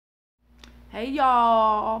Hey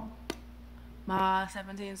y'all, my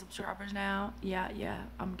 17 subscribers now. Yeah,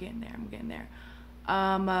 I'm getting there.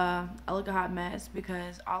 I look a hot mess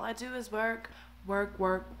because all I do is work. I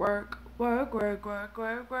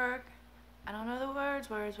don't know the words.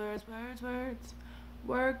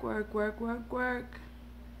 Work.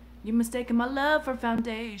 You mistaken my love for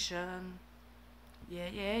foundation.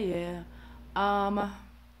 Yeah. Um,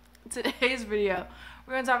 Today's video,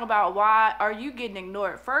 we're gonna talk about why are you getting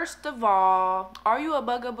ignored. First of all, are you a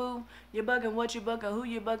bugaboo? You're bugging what you bugging, who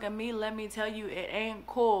you bugging me. Let me tell you, it ain't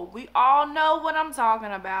cool. We all know what I'm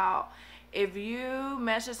talking about. If you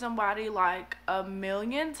message somebody like a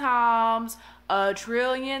million times, a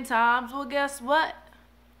trillion times, well, guess what?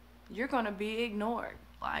 You're gonna be ignored.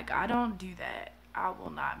 Like, I don't do that. I will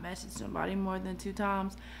not message somebody more than 2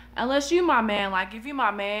 times unless you my man. Like, if you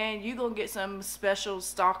my man, you gonna get some special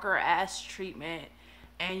stalker ass treatment,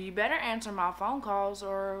 and you better answer my phone calls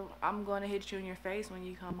or I'm gonna hit you in your face when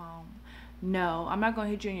you come home. No, I'm not gonna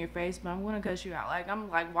hit you in your face, but I'm gonna cuss you out. Like, I'm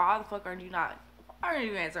like, why the fuck aren't you not? Why aren't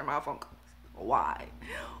you answering my phone calls? Why?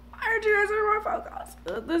 Why aren't you answering my phone calls?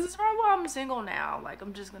 This is probably why I'm single now. Like,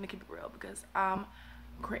 I'm just gonna keep it real because I'm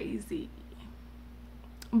crazy.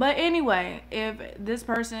 But anyway, if this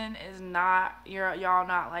person is not, y'all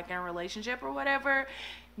not like in a relationship or whatever,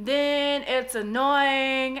 then it's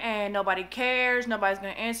annoying and nobody cares. Nobody's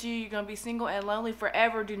gonna answer you. You're gonna be single and lonely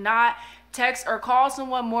forever. Do not text or call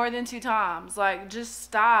someone more than 2 times. Like, just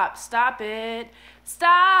stop. Stop it.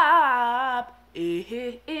 Stop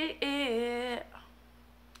it.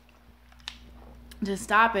 Just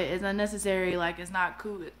stop it. It's unnecessary. Like, it's not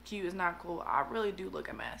cool. It's cute. It's not cool. I really do look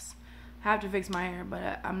a mess. I have to fix my hair,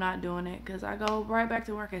 but I'm not doing it because I go right back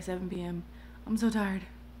to work at 7 p.m. I'm so tired.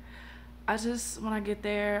 When I get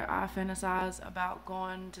there, I fantasize about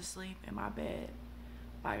going to sleep in my bed.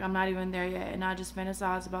 Like, I'm not even there yet, and I just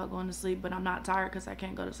fantasize about going to sleep, but I'm not tired because I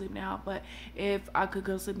can't go to sleep now. But if I could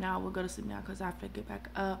go to sleep now, I would go to sleep now because I have to get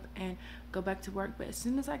back up and go back to work. But as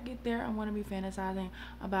soon as I get there, I'm going to be fantasizing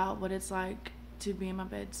about what it's like to be in my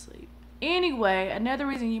bed sleep. Anyway, another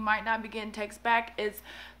reason you might not be getting texts back is,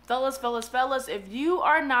 fellas, if you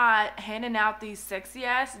are not handing out these sexy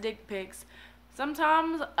ass dick pics,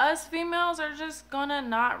 sometimes us females are just gonna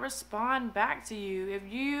not respond back to you. If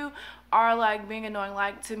you are like being annoying,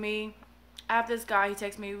 like to me, I have this guy, he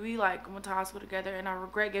texts me, we like went to hospital together, and I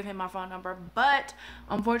regret giving him my phone number, but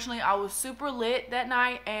unfortunately I was super lit that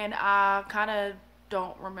night and I kind of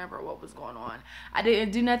don't remember what was going on. I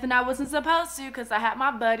didn't do nothing I wasn't supposed to because I had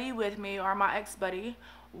my buddy with me, or my ex-buddy,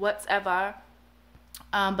 whatever.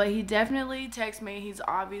 But he definitely texted me. He's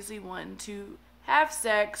obviously wanting to have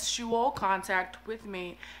sexual contact with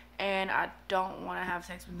me, and I don't want to have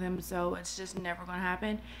sex with him, so it's just never gonna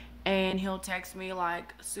happen. And he'll text me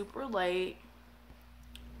like super late,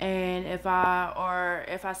 and if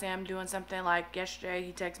I say I'm doing something, like yesterday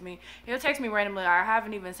he'll text me randomly. I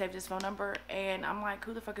haven't even saved his phone number, and I'm like,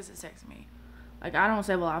 who the fuck is this texting me? Like, I don't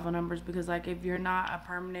save a lot of phone numbers because, like, if you're not a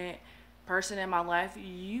permanent person in my life,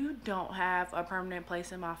 you don't have a permanent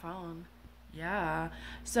place in my phone. Yeah.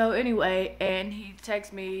 So anyway, and he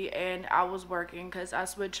texted me, and I was working because I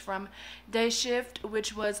switched from day shift,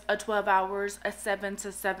 which was a 12 hours, a 7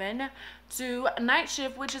 to 7, to night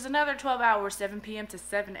shift, which is another 12 hours, 7 p.m. to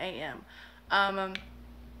 7 a.m.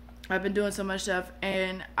 I've been doing so much stuff,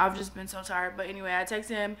 and I've just been so tired. But anyway, I texted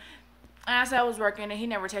him, and I said I was working, and he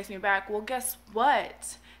never texted me back. Well, guess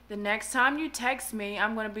what? The next time you text me,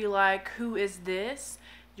 I'm going to be like, who is this?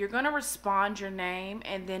 You're going to respond your name,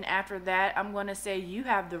 and then after that, I'm going to say, you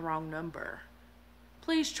have the wrong number.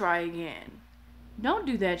 Please try again. Don't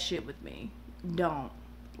do that shit with me. Don't.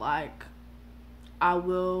 Like, I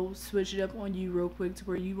will switch it up on you real quick to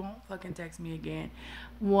where you won't fucking text me again.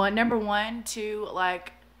 Number one, two,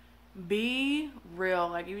 like, be real.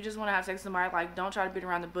 Like, if you just want to have sex with somebody, like, don't try to beat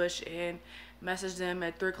around the bush and message them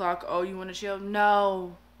at 3 o'clock. Oh, you want to chill?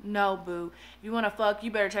 No, boo. If you want to fuck,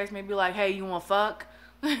 you better text me and be like, hey, you want to fuck?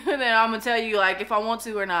 Then I'm gonna tell you, like, if I want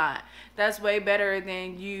to or not. That's way better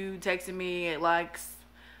than you texting me at like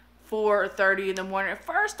 4:30 in the morning.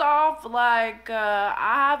 First off, like, I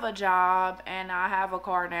have a job and I have a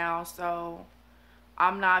car now, so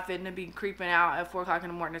I'm not fitting to be creeping out at 4 o'clock in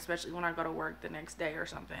the morning, especially when I go to work the next day or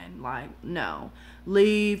something. Like, no.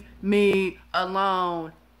 Leave me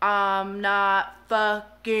alone. I'm not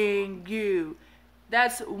fucking you.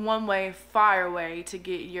 That's one way, fire way to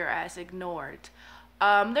get your ass ignored.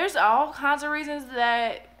 There's all kinds of reasons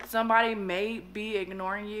that somebody may be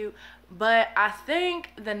ignoring you, but I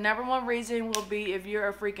think the number one reason will be if you're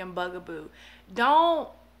a freaking bugaboo.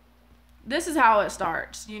 This is how it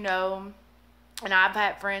starts, you know, and I've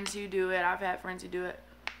had friends who do it.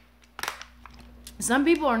 some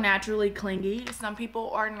people are naturally clingy, some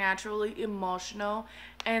people are naturally emotional,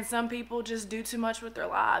 and some people just do too much with their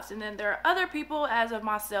lives. And then there are other people, as of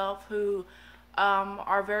myself, who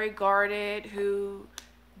are very guarded, who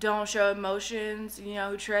don't show emotions, you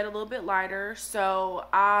know, who tread a little bit lighter. So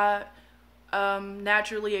I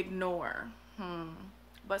naturally ignore.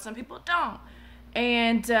 But some people don't.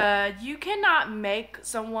 And you cannot make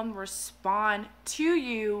someone respond to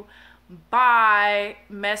you by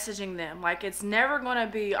messaging them. Like, it's never gonna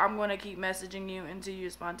be, I'm gonna keep messaging you until you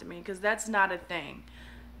respond to me, because that's not a thing.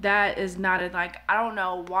 That is not a, like, I don't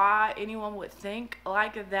know why anyone would think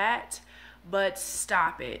like that, but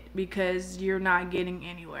stop it, because you're not getting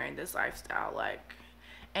anywhere in this lifestyle. Like,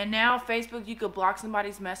 and now Facebook, you could block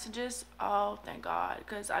somebody's messages. Oh, thank God,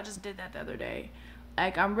 because I just did that the other day.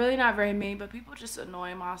 Like, I'm really not very mean, but people just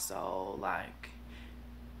annoy my soul. Like,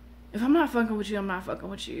 if I'm not fucking with you, I'm not fucking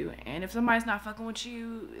with you. And if somebody's not fucking with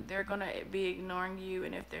you, they're gonna be ignoring you.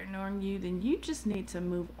 And if they're ignoring you, then you just need to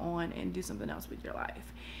move on and do something else with your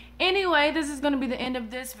life. Anyway, this is gonna be the end of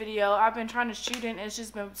this video. I've been trying to shoot it, and it's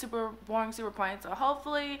just been super boring, super plain. So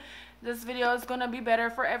hopefully this video is gonna be better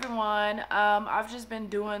for everyone. I've just been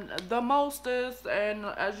doing the mostest, and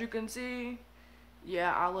as you can see,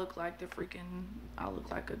 yeah, I look like a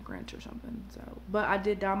Grinch or something. So, but I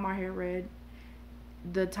did dye my hair red.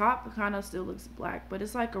 The top kind of still looks black, but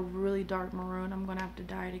it's like a really dark maroon. I'm gonna have to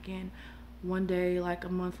dye it again one day, like a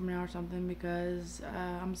month from now or something, because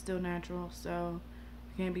I'm still natural, so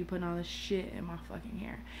I can't be putting all this shit in my fucking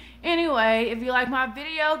hair. Anyway, if you like my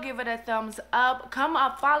video, give it a thumbs up. Come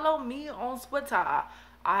up, follow me on Twitter. I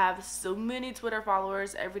have so many Twitter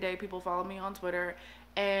followers. Every day people follow me on Twitter.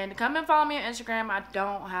 And come and follow me on Instagram. I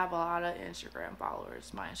don't have a lot of Instagram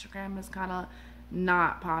followers. My Instagram is kind of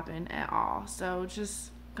not popping at all. So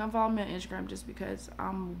just come follow me on Instagram, just because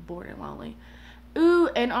I'm bored and lonely. Ooh,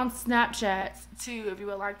 and on Snapchat too, if you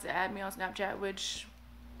would like to add me on Snapchat, which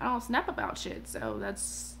I don't snap about shit, so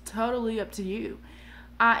that's totally up to you.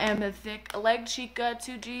 I am the Thick Leg Chica,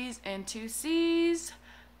 2 G's and 2 C's.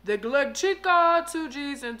 Thick Leg Chica, 2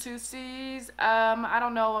 G's and 2 C's. I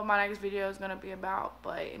don't know what my next video is gonna be about,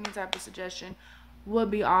 but any type of suggestion would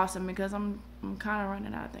be awesome, because I'm kind of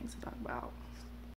running out of things to talk about.